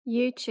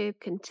YouTube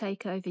can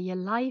take over your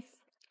life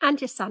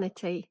and your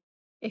sanity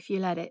if you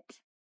let it.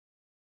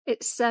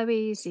 It's so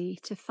easy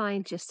to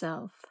find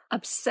yourself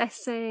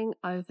obsessing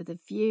over the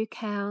view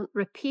count,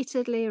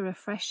 repeatedly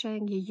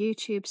refreshing your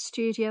YouTube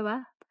Studio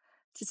app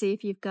to see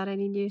if you've got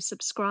any new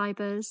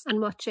subscribers,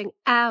 and watching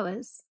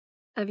hours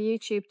of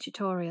YouTube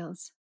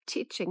tutorials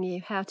teaching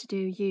you how to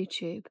do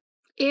YouTube,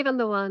 even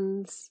the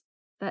ones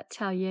that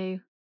tell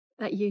you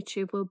that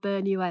YouTube will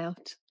burn you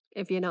out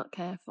if you're not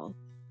careful.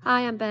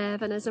 Hi, I'm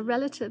Bev, and as a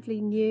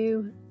relatively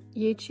new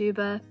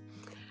YouTuber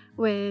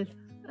with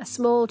a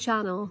small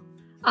channel,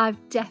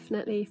 I've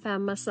definitely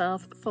found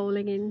myself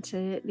falling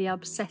into the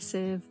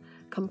obsessive,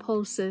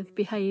 compulsive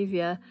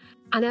behaviour.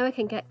 I know I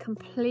can get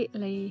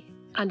completely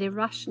and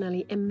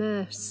irrationally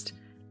immersed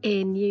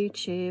in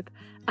YouTube,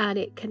 and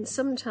it can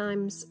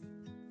sometimes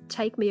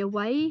take me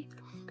away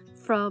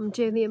from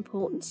doing the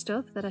important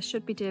stuff that I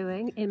should be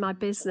doing in my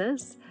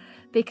business,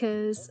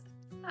 because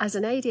as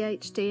an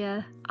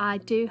ADHDer, I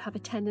do have a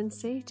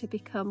tendency to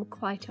become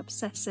quite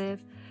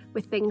obsessive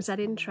with things that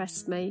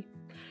interest me.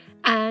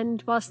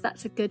 And whilst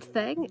that's a good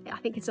thing, I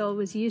think it's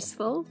always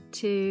useful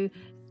to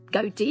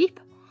go deep.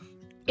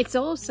 It's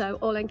also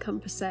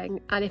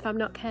all-encompassing, and if I'm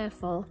not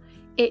careful,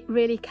 it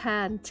really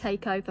can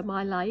take over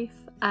my life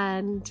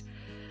and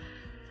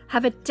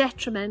have a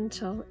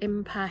detrimental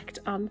impact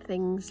on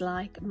things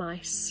like my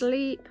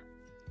sleep,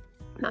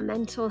 my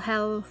mental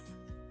health,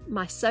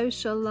 my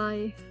social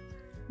life,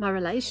 my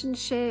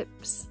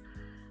relationships,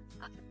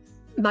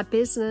 my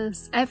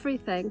business.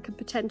 Everything can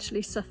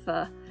potentially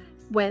suffer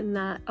when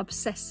that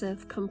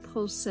obsessive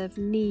compulsive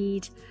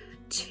need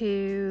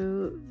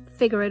to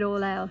figure it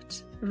all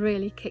out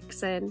really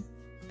kicks in.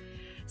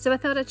 So I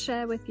thought I'd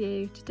share with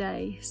you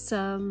today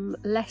some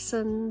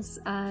lessons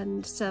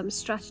and some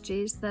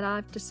strategies that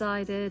I've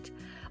decided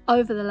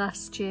over the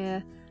last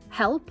year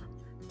help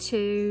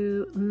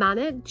to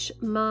manage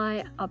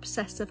my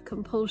obsessive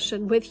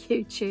compulsion with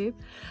YouTube.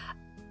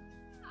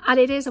 And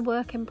it is a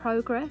work in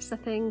progress. I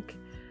think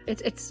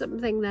it's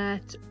something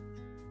that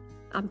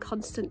I'm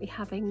constantly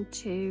having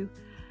to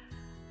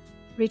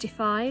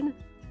redefine,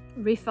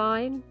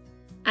 refine,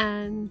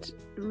 and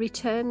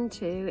return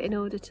to in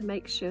order to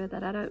make sure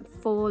that I don't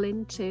fall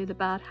into the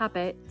bad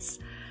habits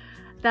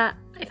that,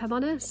 if I'm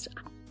honest,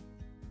 I'm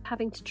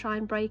having to try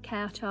and break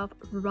out of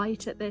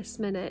right at this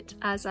minute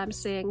as I'm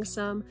seeing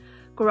some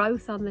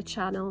growth on the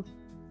channel.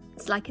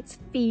 It's like it's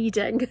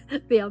feeding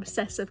the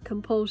obsessive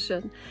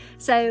compulsion.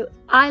 So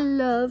I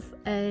love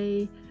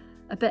a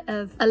bit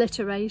of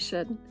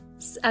alliteration.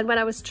 And when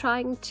I was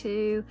trying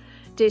to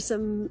do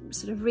some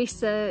sort of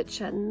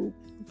research and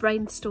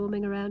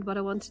brainstorming around what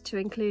I wanted to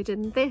include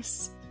in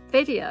this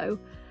video,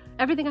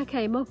 everything I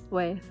came up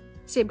with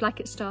seemed like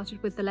it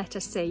started with the letter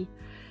C.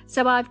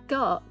 So I've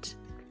got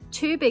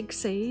 2 big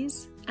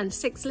C's and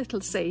 6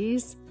 little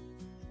C's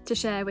to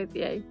share with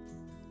you.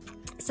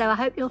 So I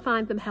hope you'll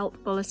find them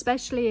helpful,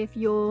 especially if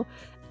you're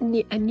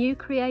a new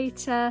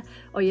creator,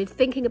 or you're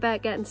thinking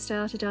about getting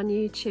started on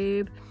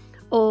YouTube,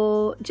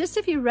 or just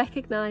if you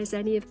recognise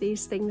any of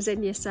these things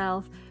in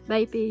yourself.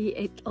 Maybe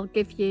it'll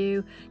give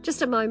you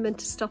just a moment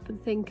to stop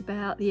and think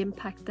about the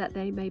impact that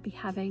they may be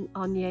having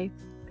on you.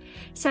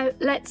 So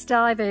let's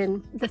dive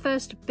in. The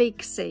first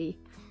big C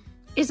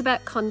is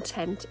about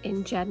content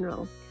in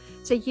general.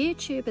 So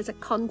YouTube is a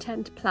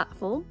content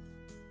platform,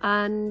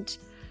 and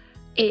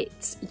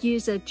it's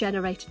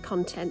user-generated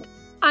content.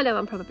 I know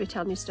I'm probably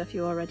telling you stuff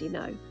you already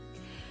know,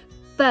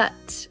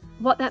 but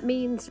what that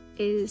means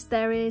is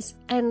there is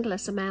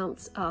endless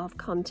amounts of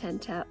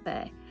content out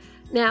there.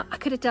 Now, I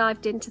could have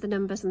dived into the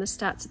numbers and the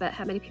stats about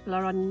how many people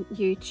are on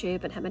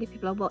YouTube and how many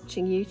people are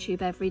watching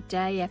YouTube every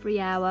day,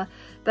 every hour,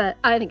 but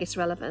I don't think it's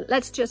relevant.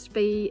 Let's just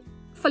be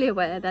fully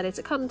aware that it's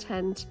a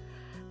content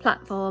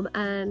platform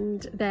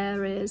and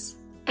there is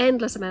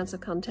endless amounts of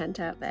content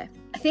out there.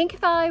 I think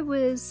if I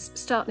was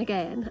starting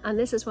again, and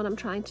this is what I'm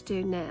trying to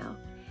do now,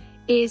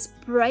 is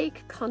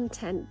break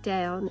content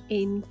down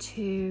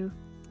into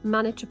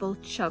manageable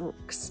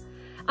chunks.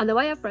 And the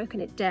way I've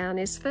broken it down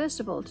is, first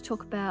of all, to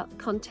talk about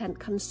content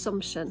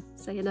consumption,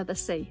 say another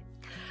C.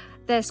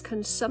 There's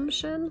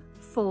consumption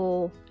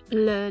for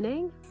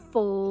learning,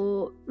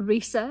 for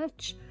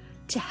research,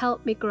 to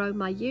help me grow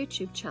my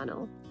YouTube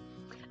channel.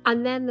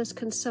 And then there's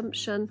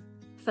consumption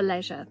for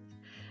leisure.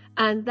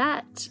 And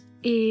that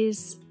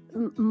is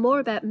more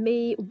about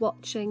me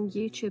watching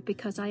YouTube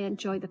because I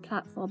enjoy the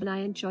platform and I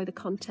enjoy the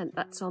content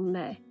that's on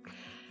there.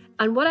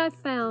 And what I've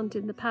found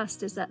in the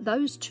past is that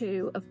those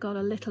two have got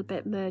a little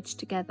bit merged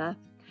together,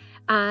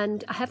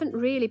 and I haven't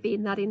really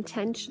been that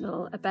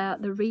intentional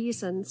about the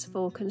reasons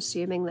for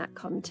consuming that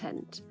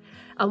content.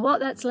 And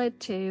what that's led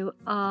to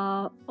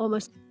are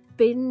almost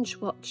binge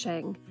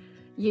watching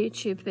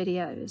YouTube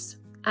videos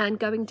and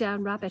going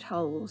down rabbit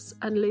holes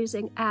and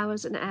losing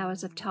hours and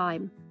hours of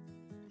time,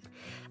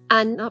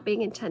 and not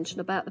being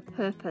intentional about the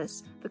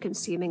purpose for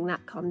consuming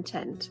that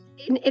content.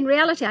 In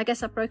reality, I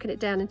guess I've broken it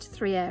down into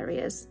 3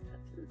 areas.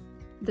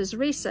 There's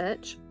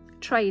research,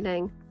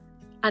 training,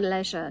 and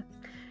leisure.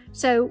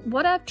 So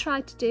what I've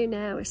tried to do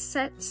now is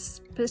set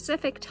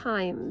specific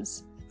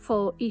times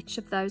for each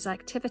of those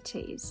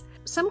activities.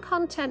 Some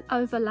content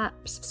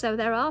overlaps, so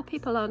there are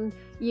people on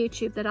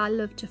YouTube that I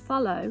love to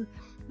follow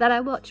that I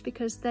watch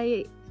because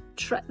their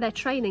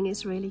training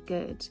is really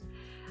good.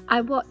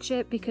 I watch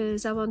it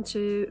because I want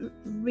to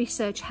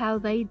research how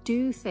they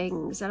do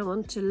things. I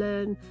want to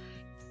learn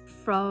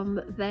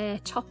from their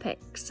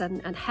topics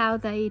and how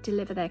they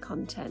deliver their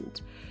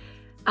content.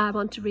 I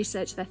want to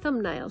research their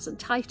thumbnails and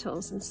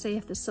titles and see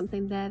if there's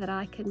something there that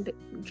I can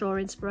draw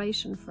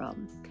inspiration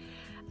from.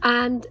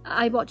 And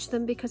I watch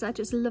them because I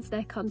just love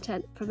their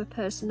content from a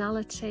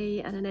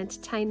personality and an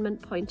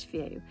entertainment point of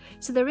view.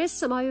 So there is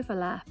some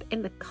overlap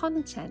in the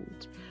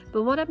content,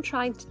 but what I'm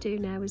trying to do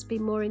now is be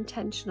more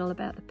intentional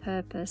about the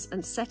purpose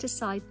and set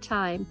aside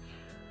time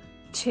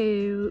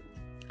to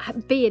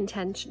be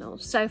intentional.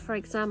 So for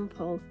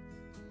example,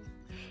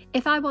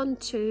 if I want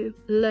to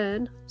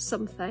learn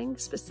something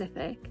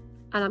specific,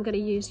 and I'm going to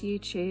use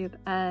YouTube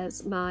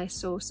as my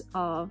source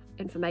of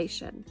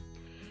information,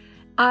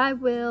 I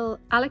will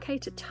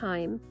allocate a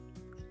time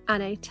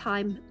and a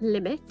time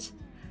limit,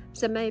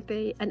 so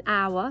maybe an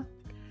hour,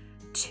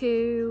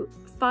 to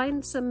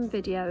find some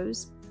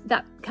videos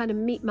that kind of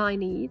meet my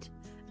need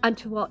and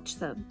to watch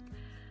them.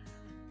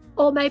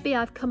 Or maybe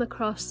I've come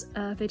across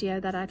a video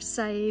that I've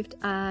saved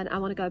and I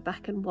want to go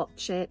back and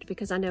watch it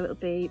because I know it'll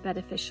be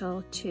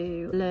beneficial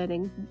to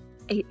learning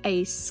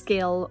a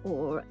skill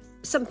or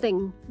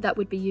something that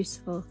would be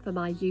useful for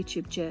my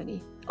YouTube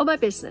journey or my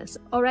business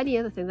or any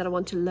other thing that I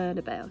want to learn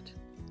about.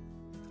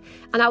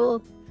 And I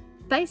will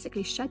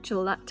basically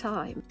schedule that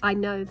time. I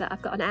know that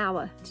I've got an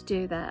hour to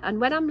do that. And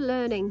when I'm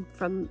learning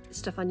from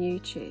stuff on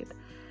YouTube,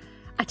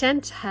 I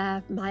tend to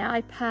have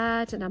my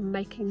iPad and I'm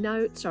making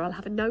notes, or I'll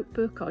have a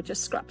notebook or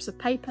just scraps of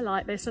paper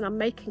like this and I'm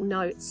making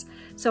notes.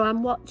 So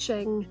I'm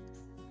watching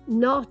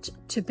not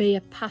to be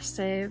a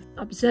passive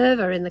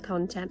observer in the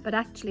content, but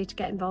actually to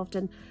get involved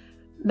and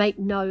make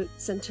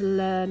notes and to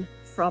learn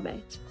from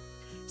it.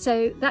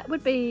 So that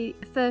would be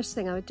the first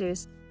thing I would do,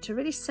 is to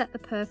really set the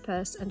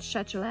purpose and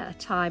schedule out a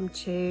time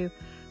to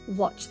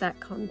watch that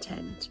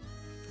content.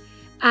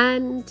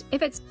 And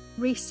if it's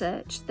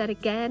research, then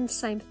again,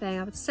 same thing.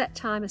 I would set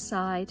time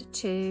aside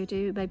to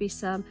do maybe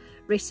some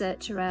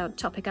research around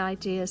topic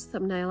ideas,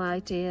 thumbnail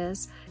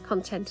ideas,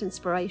 content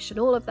inspiration,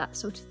 all of that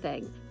sort of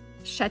thing.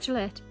 Schedule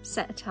it,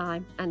 set a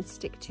time and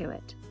stick to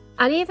it.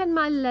 And even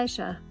my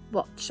leisure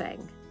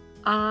watching,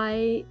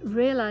 I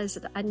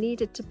realised that I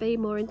needed to be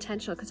more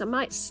intentional, because I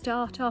might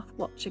start off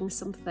watching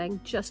something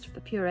just for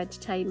pure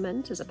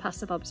entertainment as a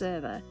passive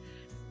observer,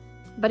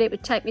 but it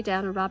would take me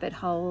down a rabbit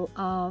hole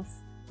of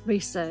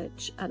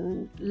research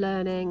and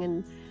learning,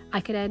 and I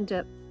could end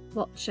up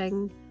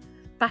watching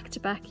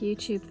back-to-back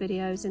YouTube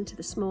videos into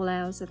the small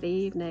hours of the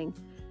evening,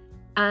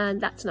 and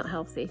that's not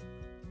healthy.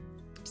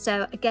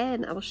 So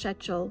again, I will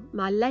schedule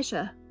my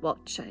leisure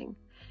watching,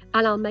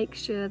 and I'll make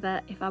sure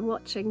that if I'm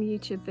watching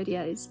YouTube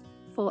videos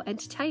for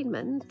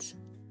entertainment,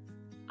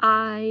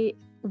 I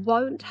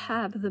won't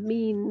have the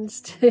means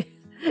to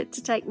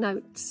take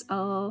notes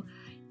or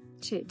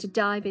to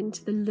dive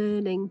into the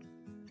learning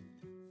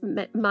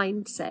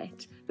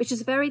mindset, which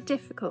is very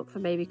difficult for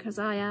me because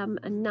I am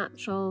a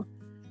natural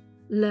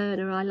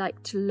learner. I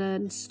like to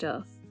learn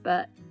stuff,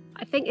 but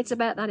I think it's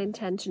about that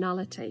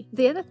intentionality.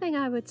 The other thing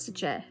I would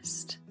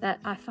suggest that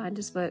I find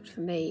has worked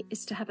for me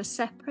is to have a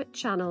separate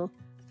channel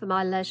for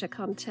my leisure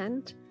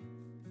content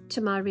to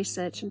my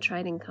research and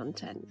training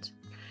content.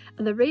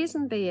 And the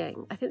reason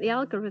being, I think the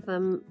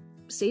algorithm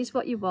sees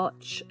what you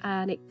watch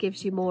and it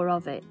gives you more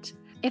of it.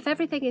 If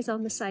everything is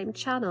on the same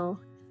channel,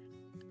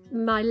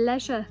 my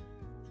leisure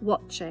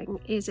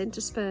watching is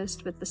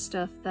interspersed with the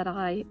stuff that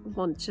I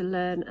want to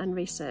learn and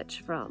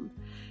research from.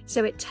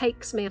 So it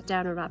takes me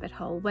down a rabbit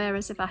hole.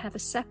 Whereas if I have a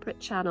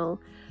separate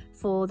channel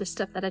for the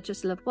stuff that I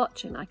just love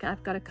watching, like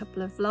I've got a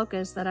couple of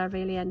vloggers that I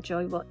really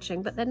enjoy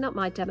watching, but they're not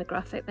my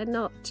demographic. They're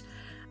not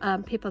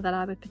people that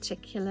I would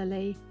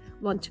particularly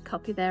want to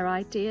copy their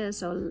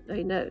ideas or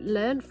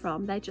learn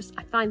from. I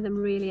find them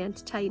really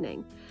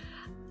entertaining.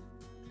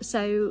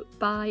 So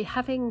by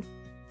having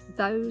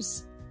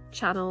those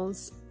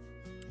channels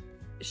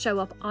show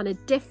up on a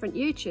different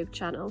YouTube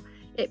channel,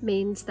 it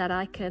means that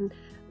I can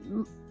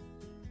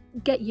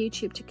get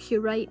YouTube to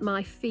curate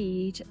my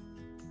feed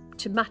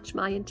to match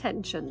my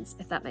intentions,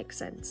 if that makes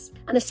sense.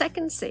 And the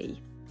second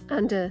C,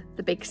 under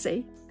the big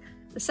C,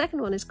 the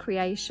second one is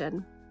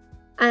creation.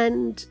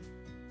 And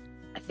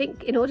I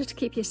think in order to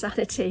keep your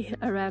sanity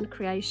around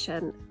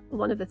creation,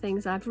 one of the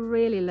things I've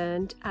really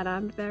learned, and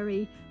I'm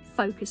very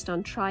focused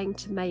on trying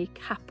to make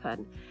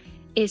happen,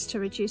 is to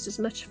reduce as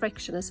much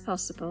friction as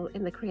possible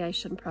in the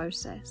creation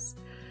process.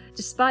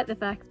 Despite the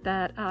fact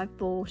that I've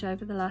bought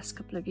over the last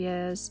couple of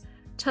years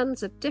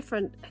tons of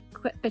different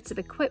bits of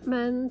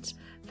equipment,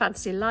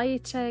 fancy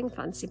lighting,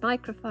 fancy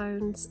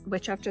microphones,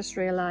 which I've just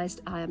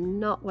realised I am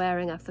not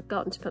wearing. I've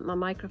forgotten to put my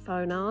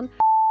microphone on.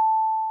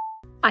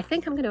 I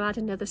think I'm going to add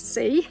another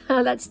C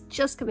that's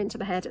just come into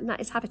my head, and that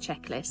is have a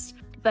checklist,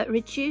 but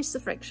reduce the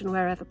friction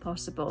wherever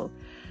possible.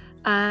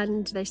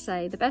 And they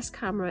say the best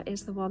camera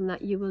is the one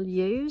that you will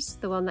use,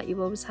 the one that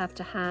you always have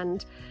to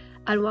hand,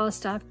 And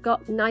whilst I've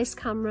got nice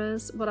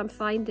cameras, what I'm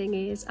finding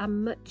is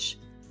I'm much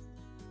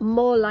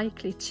more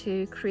likely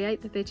to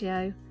create the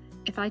video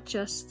if I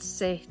just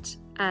sit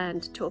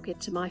and talk it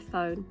to my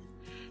phone.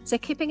 So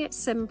keeping it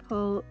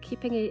simple,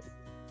 keeping it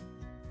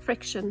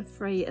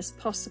friction-free as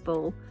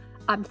possible,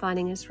 I'm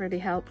finding is really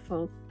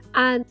helpful.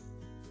 And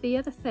the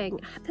other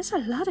thing, there's a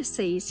lot of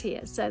C's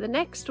here. So the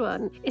next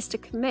one is to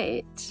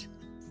commit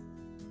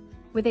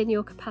within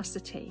your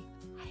capacity.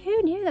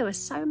 Who knew there were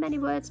so many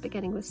words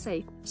beginning with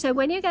C? So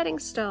when you're getting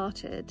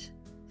started,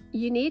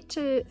 you need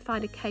to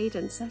find a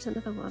cadence. There's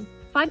another one.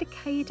 Find a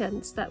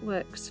cadence that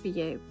works for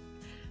you.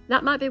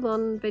 That might be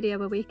 1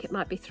 video a week, it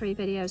might be 3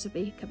 videos a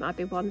week, it might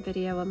be 1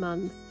 video a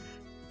month.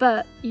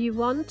 But you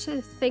want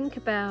to think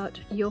about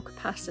your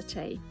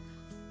capacity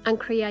and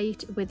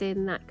create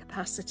within that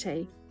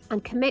capacity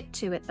and commit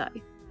to it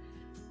though.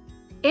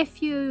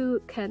 If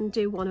you can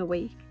do 1 a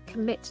week,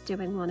 commit to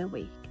doing 1 a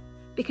week,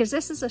 because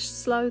this is a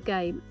slow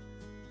game.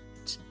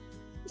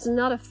 It's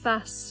not a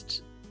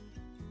fast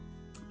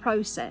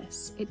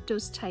process. It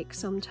does take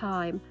some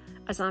time,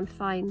 as I'm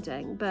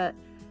finding, but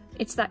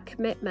it's that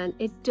commitment.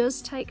 It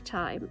does take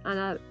time,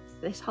 and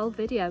this whole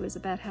video is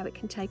about how it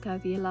can take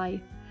over your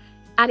life,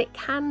 and it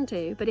can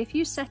do. But if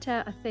you set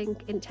out, I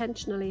think,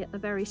 intentionally at the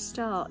very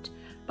start,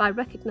 by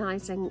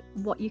recognizing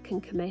what you can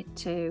commit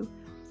to,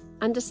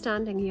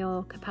 understanding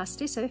your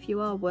capacity. So if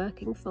you are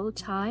working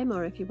full-time,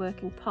 or if you're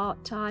working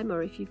part-time,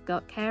 or if you've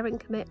got caring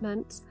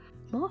commitments,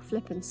 more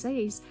flippin'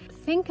 C's.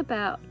 Think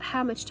about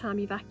how much time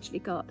you've actually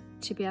got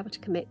to be able to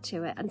commit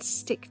to it and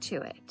stick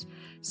to it.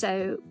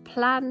 So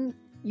plan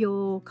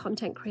your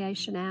content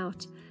creation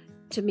out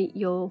to meet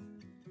your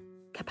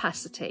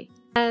capacity.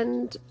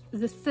 And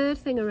the third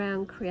thing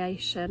around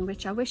creation,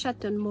 which I wish I'd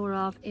done more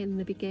of in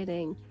the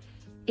beginning,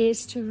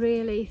 is to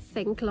really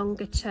think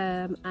longer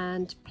term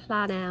and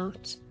plan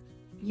out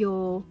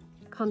your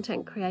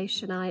content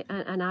creation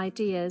and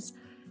ideas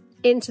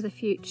into the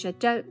future.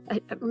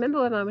 I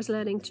remember when I was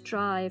learning to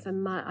drive,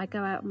 and I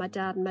go out with my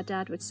dad, and my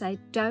dad would say,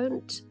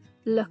 don't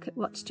look at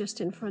what's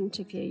just in front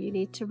of you. You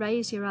need to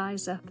raise your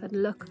eyes up and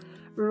look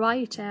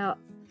right out,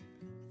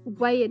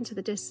 way into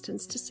the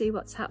distance, to see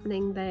what's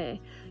happening there.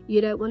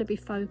 You don't want to be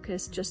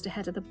focused just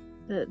ahead of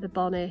the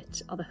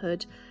bonnet or the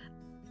hood.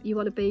 You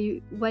want to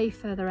be way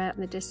further out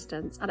in the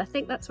distance. And I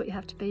think that's what you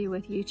have to be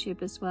with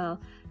YouTube as well.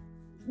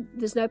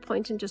 There's no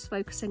point in just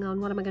focusing on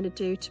what am I going to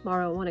do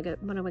tomorrow, what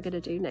am I going to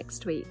do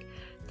next week.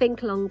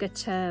 Think longer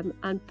term,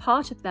 and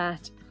part of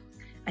that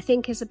I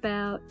think is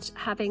about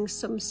having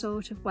some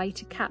sort of way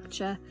to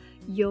capture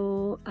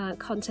your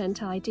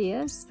content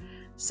ideas.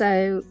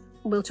 So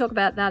we'll talk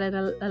about that in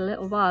a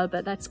little while,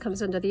 but that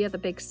comes under the other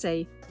big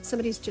C.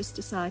 Somebody's just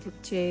decided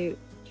to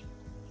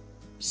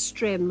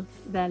trim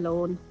their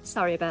lawn.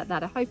 Sorry about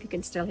that, I hope you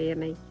can still hear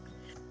me.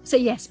 So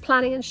yes,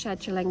 planning and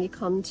scheduling your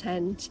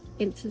content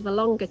into the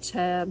longer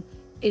term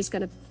is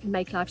going to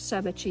make life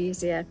so much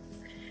easier.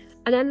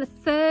 And then the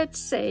third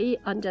C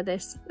under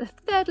this, the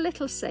third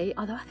little C,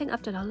 although I think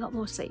I've done a lot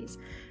more C's,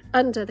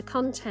 under the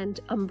content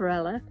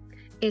umbrella,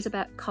 is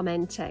about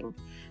commenting.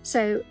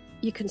 So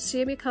you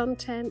consume your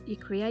content, you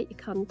create your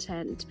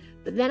content,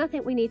 but then I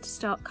think we need to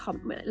start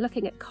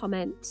looking at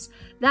comments.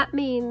 That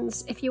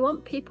means if you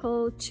want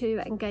people to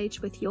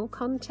engage with your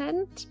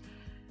content,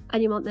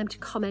 and you want them to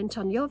comment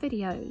on your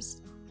videos,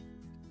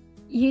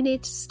 you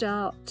need to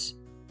start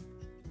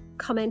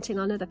commenting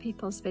on other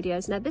people's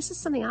videos. Now, this is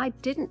something I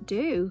didn't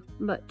do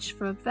much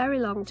for a very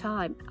long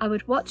time. I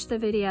would watch the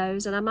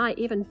videos, and I might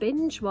even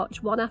binge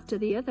watch one after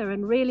the other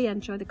and really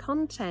enjoy the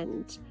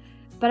content,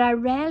 but I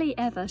rarely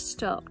ever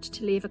stopped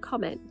to leave a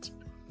comment.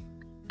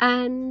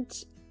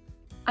 And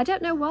I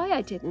don't know why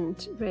I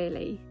didn't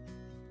really,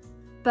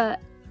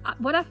 but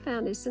what I've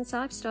found is since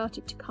I've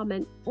started to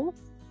comment,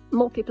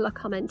 more people are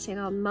commenting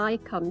on my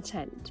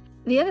content.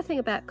 The other thing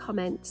about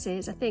comments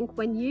is I think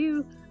when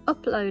you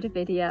upload a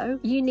video,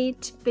 you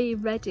need to be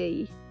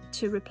ready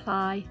to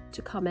reply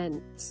to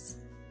comments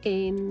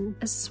in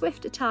as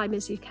swift a time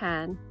as you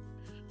can,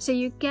 so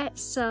you get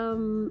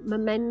some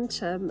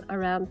momentum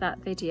around that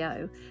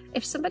video.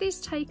 If somebody's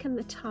taken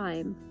the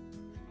time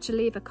to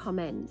leave a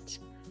comment,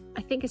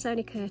 I think it's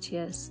only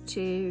courteous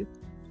to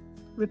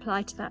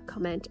reply to that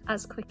comment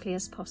as quickly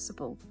as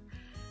possible.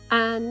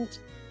 And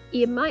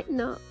you might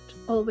not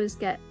always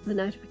get the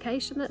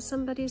notification that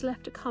somebody's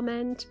left a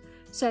comment,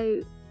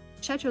 so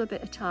schedule a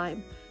bit of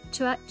time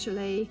to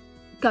actually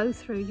go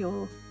through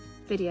your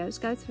videos,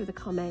 go through the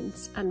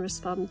comments and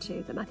respond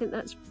to them. I think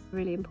that's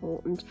really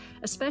important,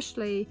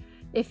 especially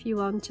if you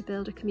want to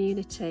build a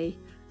community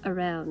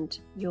around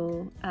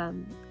your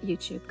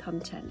YouTube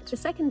content. The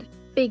second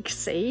big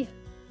C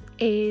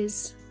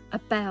is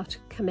about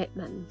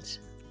commitment.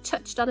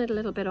 Touched on it a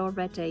little bit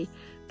already,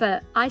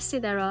 but I see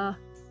there are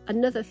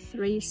another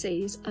 3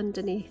 C's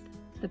underneath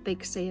the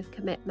big C of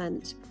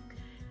commitment.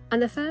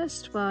 And the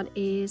first one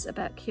is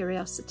about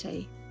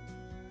curiosity.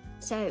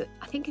 So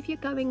I think if you're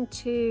going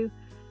to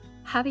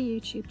have a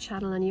YouTube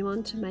channel and you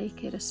want to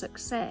make it a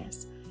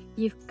success,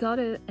 you've got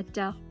to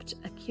adopt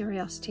a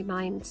curiosity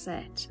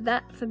mindset.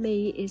 That for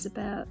me is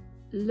about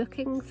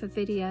looking for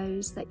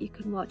videos that you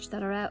can watch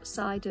that are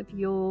outside of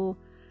your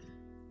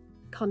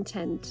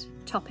content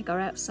topic or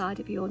outside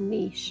of your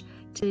niche,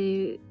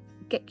 to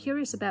get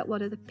curious about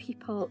what other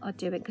people are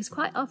doing, because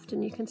quite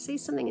often you can see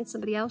something in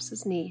somebody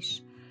else's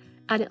niche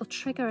and it'll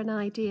trigger an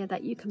idea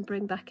that you can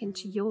bring back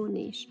into your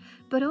niche.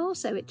 But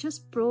also it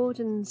just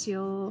broadens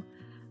your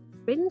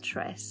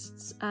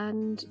interests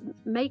and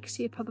makes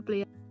you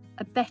probably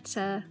a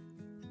better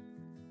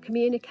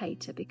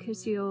communicator,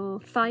 because you're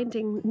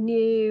finding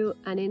new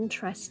and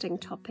interesting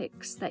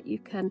topics that you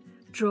can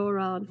draw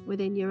on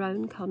within your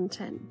own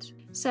content.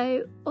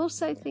 So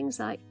also things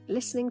like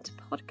listening to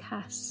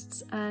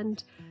podcasts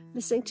and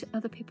listening to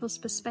other people's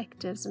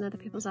perspectives and other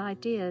people's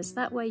ideas.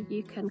 That way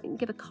you can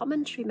give a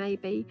commentary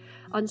maybe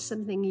on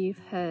something you've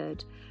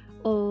heard,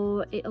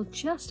 or it'll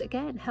just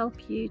again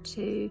help you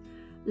to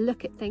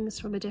look at things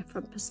from a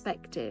different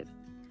perspective.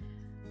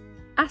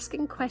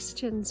 Asking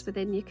questions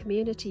within your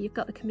community. You've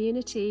got the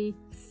community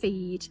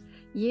feed,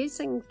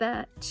 using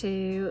that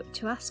to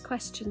ask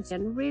questions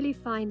and really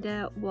find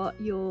out what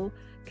your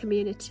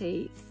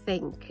community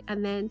think,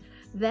 and then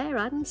their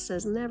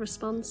answers and their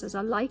responses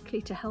are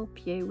likely to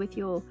help you with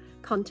your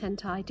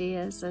content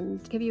ideas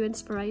and give you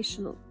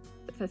inspiration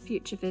for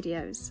future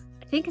videos.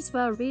 I think as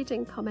well,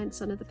 reading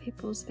comments on other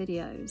people's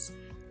videos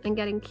and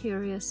getting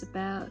curious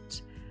about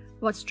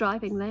what's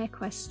driving their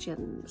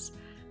questions,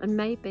 and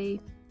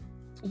maybe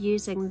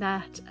using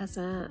that as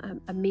a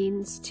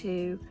means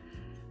to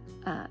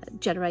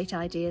generate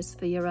ideas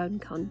for your own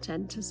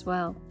content as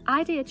well.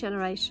 Idea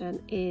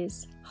generation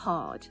is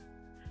hard.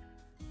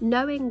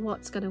 Knowing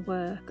what's going to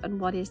work and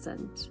what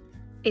isn't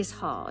is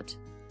hard,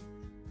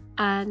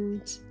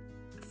 and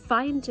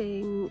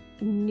finding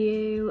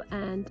new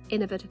and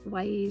innovative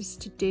ways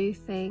to do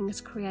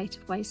things,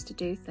 creative ways to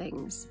do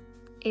things,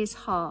 is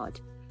hard.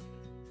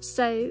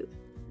 So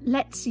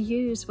let's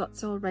use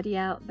what's already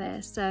out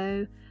there.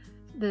 So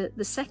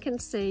the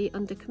second C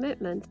under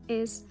commitment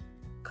is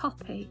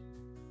copy.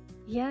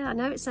 Yeah, I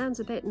know it sounds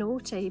a bit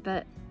naughty,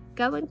 but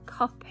go and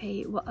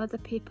copy what other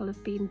people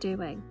have been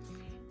doing.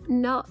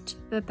 Not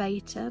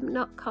verbatim,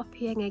 not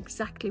copying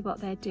exactly what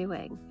they're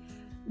doing,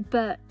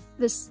 but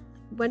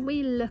when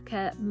we look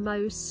at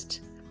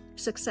most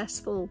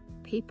successful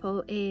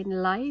people in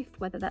life,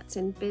 whether that's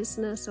in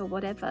business or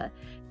whatever,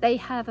 they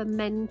have a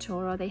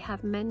mentor or they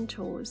have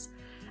mentors,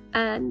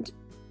 and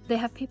they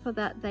have people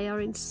that they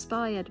are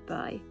inspired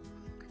by.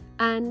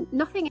 And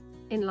nothing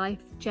in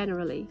life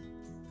generally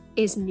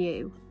is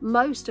new.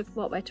 Most of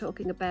what we're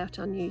talking about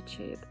on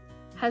YouTube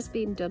has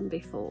been done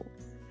before.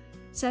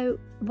 So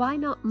why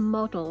not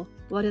model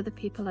what other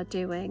people are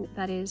doing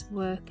that is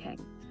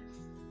working?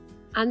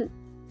 And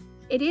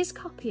it is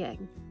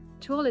copying.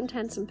 To all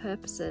intents and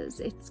purposes,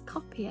 it's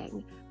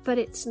copying, but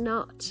it's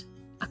not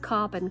a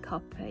carbon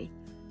copy.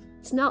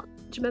 It's not,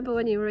 do you remember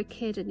when you were a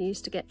kid and you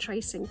used to get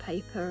tracing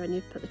paper and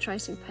you'd put the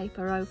tracing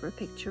paper over a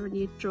picture and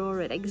you'd draw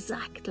it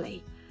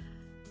exactly?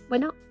 We're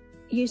not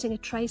using a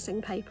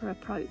tracing paper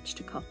approach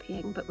to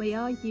copying, but we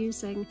are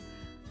using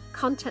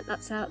content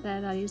that's out there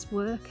that is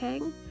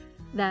working,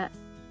 that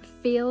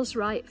feels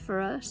right for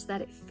us, that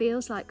it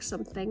feels like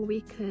something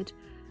we could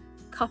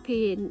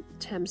copy in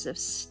terms of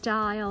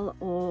style,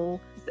 or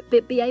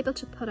be able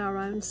to put our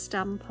own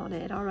stamp on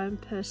it, our own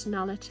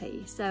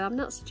personality. So I'm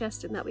not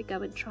suggesting that we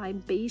go and try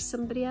and be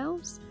somebody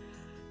else,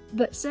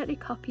 but certainly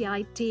copy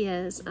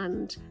ideas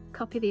and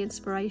copy the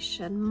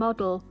inspiration,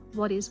 model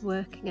what is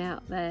working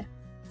out there.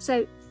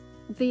 So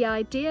the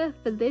idea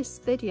for this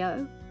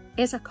video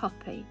is a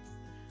copy.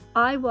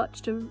 I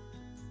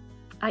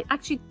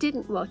actually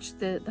didn't watch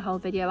the whole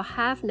video. I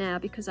have now,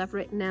 because I've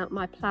written out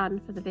my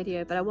plan for the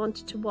video, but I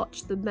wanted to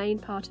watch the main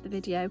part of the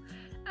video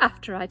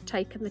after I'd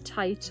taken the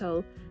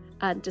title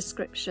and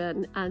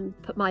description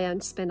and put my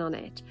own spin on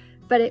it.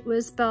 But it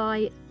was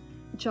by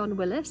John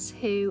Willis,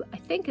 who I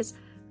think is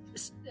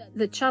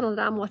the channel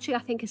that I'm watching. I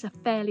think is a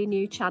fairly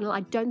new channel.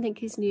 I don't think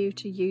he's new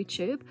to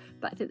YouTube,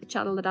 but I think the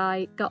channel that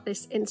I got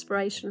this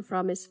inspiration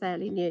from is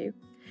fairly new.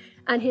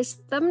 And his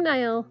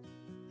thumbnail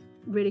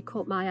really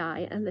caught my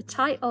eye, and the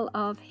title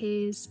of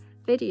his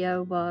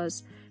video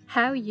was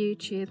 "How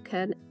YouTube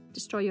Can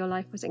Destroy Your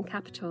Life," was in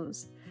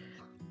capitals.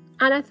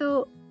 And I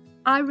thought,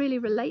 I really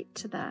relate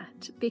to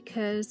that,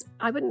 because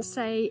I wouldn't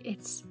say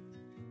it's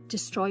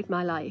destroyed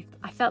my life.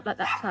 I felt like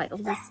that title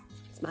was,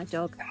 it's my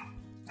dog,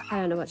 I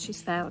don't know what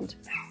she's found.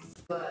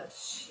 What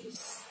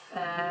she's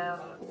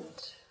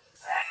found.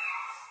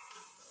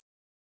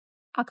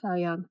 I'll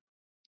carry on.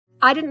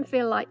 I didn't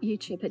feel like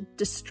YouTube had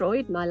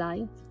destroyed my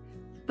life,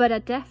 but I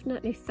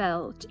definitely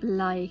felt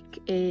like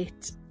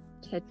it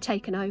had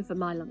taken over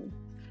my life.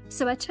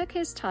 So I took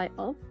his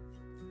title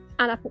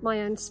and I put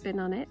my own spin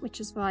on it, which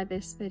is why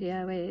this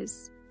video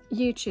is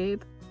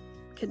YouTube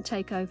Can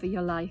Take Over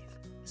Your Life.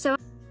 So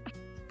I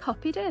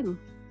copied him,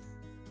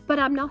 but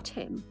I'm not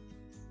him.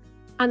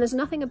 And there's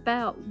nothing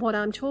about what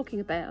I'm talking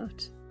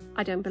about,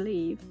 I don't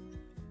believe,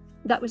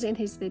 that was in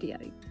his video,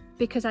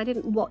 because I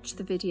didn't watch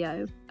the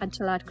video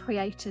until I'd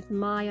created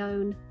my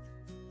own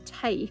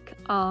take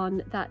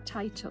on that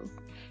title.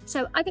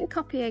 So I think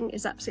copying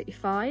is absolutely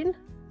fine.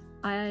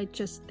 I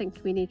just think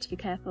we need to be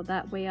careful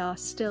that we are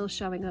still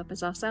showing up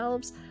as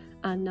ourselves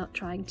and not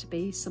trying to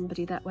be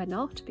somebody that we're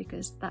not,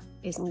 because that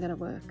isn't going to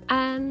work.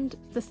 And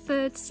the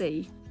third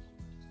C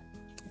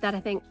that I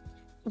think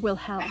will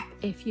help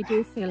if you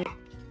do feel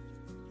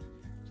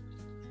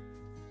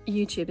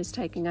YouTube is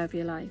taking over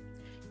your life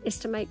is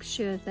to make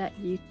sure that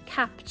you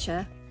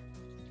capture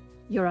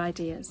your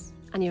ideas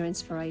and your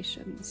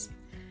inspirations.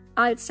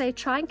 I'd say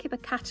try and keep a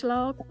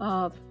catalogue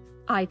of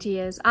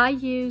ideas. I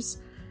use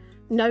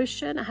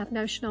Notion. I have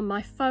Notion on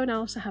my phone. I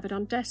also have it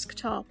on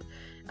desktop.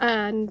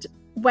 And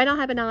when I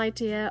have an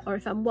idea, or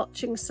if I'm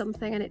watching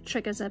something and it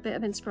triggers a bit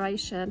of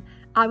inspiration,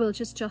 I will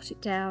just jot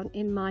it down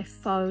in my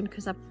phone,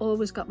 because I've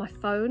always got my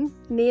phone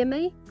near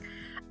me.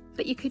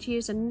 But you could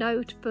use a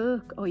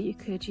notebook, or you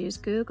could use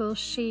Google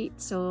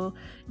Sheets or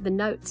the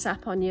Notes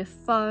app on your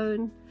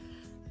phone.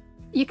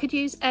 You could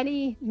use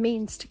any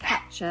means to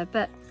capture,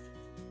 but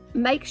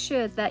make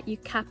sure that you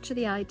capture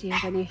the idea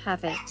when you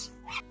have it.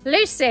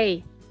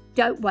 Lucy,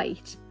 don't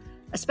wait,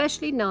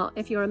 especially not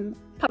if you're a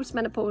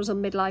postmenopausal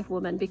midlife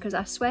woman, because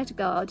I swear to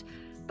God,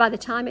 by the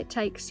time it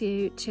takes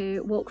you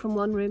to walk from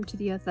one room to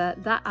the other,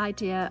 that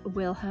idea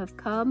will have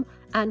come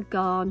and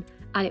gone,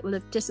 and it will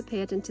have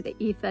disappeared into the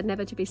ether,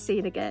 never to be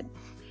seen again.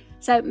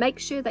 So make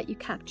sure that you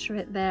capture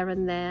it there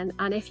and then.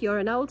 And if you're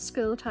an old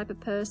school type of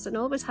person,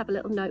 always have a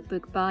little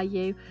notebook by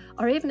you,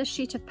 or even a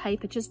sheet of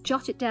paper. Just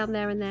jot it down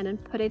there and then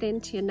and put it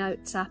into your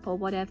Notes app or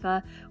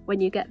whatever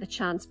when you get the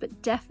chance,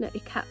 but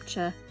definitely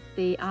capture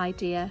the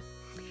idea.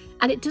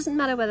 And it doesn't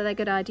matter whether they're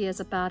good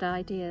ideas or bad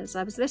ideas.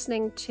 I was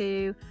listening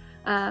to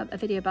a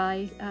video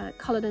by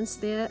Colin and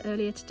Spear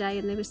earlier today,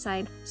 and they were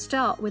saying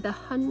start with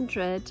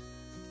 100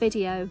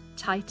 video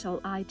title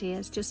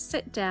ideas. Just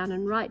sit down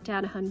and write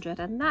down 100,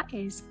 and that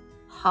is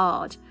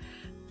hard.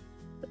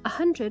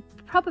 100,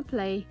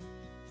 probably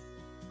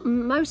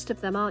most of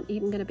them aren't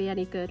even going to be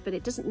any good, but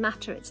it doesn't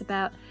matter. It's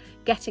about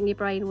getting your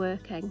brain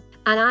working.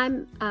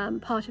 And I'm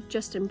part of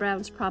Justin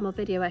Brown's Primal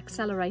Video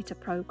Accelerator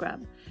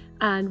program,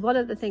 and one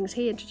of the things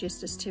he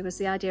introduced us to was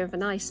the idea of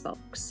an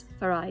icebox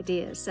for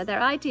ideas. So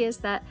they're ideas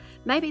that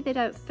maybe they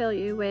don't fill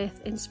you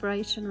with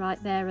inspiration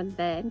right there and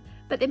then,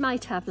 but they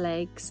might have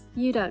legs,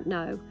 you don't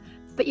know,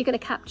 but you're going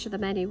to capture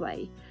them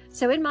anyway.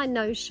 So in my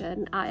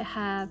Notion, I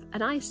have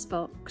an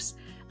icebox,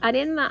 and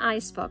in that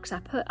icebox, I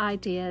put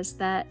ideas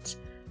that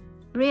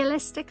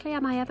realistically,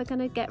 am I ever going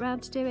to get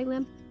around to doing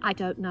them? I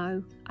don't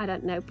know.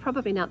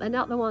 Probably not. They're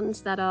not the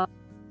ones that are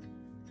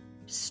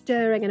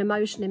stirring an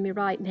emotion in me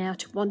right now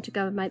to want to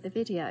go and make the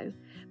video,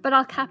 but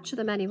I'll capture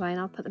them anyway, and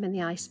I'll put them in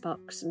the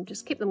icebox and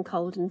just keep them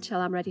cold until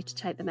I'm ready to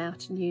take them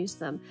out and use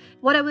them.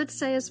 What I would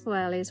say as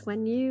well is,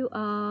 when you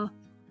are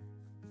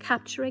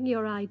capturing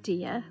your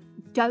idea,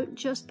 don't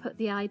just put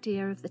the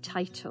idea of the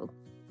title.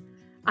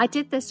 I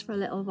did this for a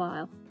little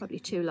while, probably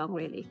too long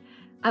really.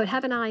 I would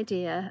have an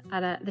idea,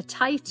 and the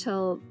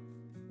title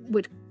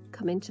would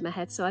come into my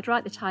head, so I'd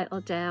write the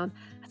title down,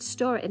 I'd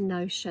store it in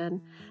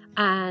Notion,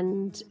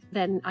 and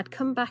then I'd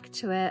come back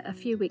to it a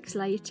few weeks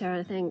later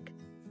and think,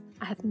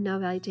 I have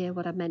no idea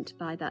what I meant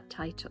by that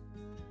title.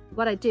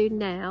 What I do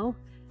now,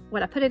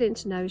 when I put it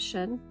into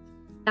Notion,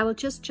 I will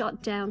just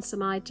jot down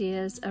some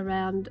ideas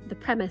around the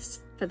premise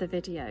for the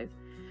video.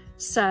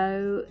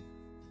 So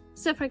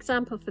for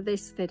example, for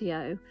this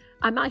video,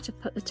 I might have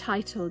put the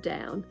title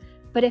down,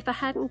 but if I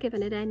hadn't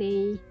given it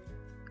any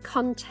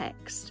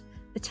context,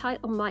 the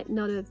title might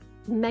not have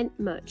meant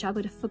much. I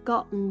would have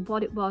forgotten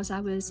what it was I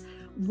was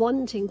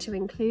wanting to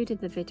include in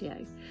the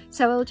video.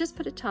 So I'll just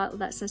put a title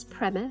that says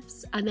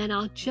premise, and then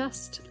I'll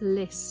just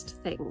list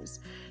things.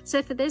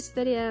 So for this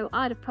video,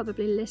 I'd have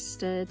probably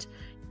listed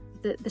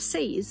the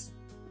C's.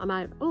 I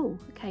might, oh,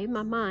 okay, in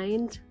my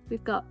mind,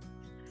 we've got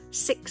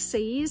 6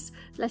 C's.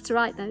 Let's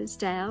write those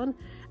down.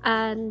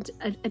 And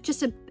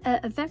just a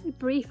very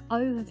brief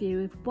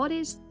overview of what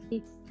is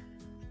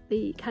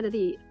the kind of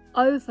the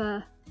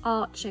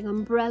overarching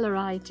umbrella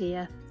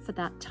idea for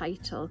that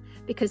title,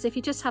 because if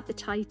you just have the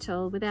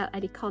title without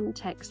any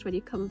context, when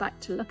you come back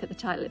to look at the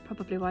title, it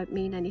probably won't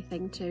mean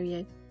anything to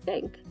you. I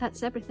think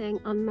that's everything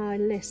on my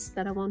list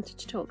that I wanted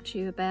to talk to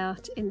you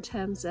about in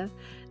terms of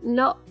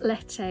not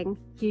letting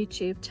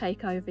YouTube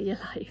take over your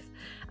life.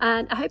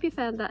 And I hope you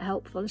found that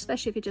helpful,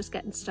 especially if you're just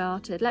getting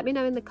started. Let me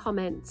know in the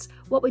comments,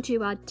 what would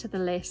you add to the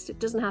list? It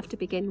doesn't have to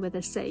begin with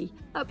a C.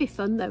 That would be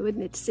fun though,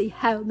 wouldn't it, to see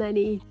how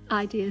many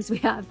ideas we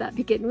have that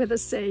begin with a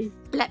C.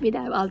 Let me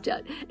know.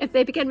 If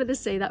they begin with a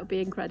C, that would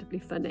be incredibly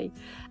funny.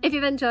 If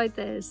you've enjoyed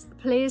this,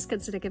 please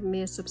consider giving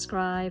me a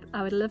subscribe.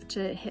 I would love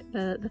to hit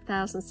the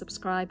 1,000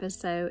 subscribers,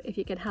 so if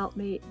you can help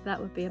me, that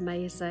would be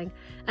amazing.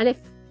 And if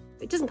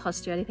it doesn't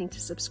cost you anything to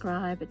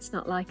subscribe, it's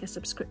not like a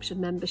subscription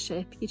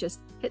membership. You just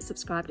hit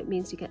subscribe, and it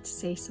means you get to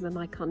see some of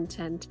my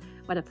content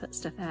when I put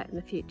stuff out in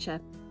the future.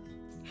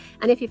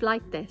 And if you've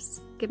liked this,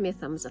 give me a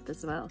thumbs up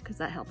as well, because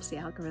that helps the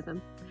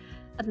algorithm.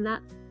 Other than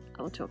that,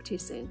 I will talk to you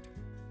soon.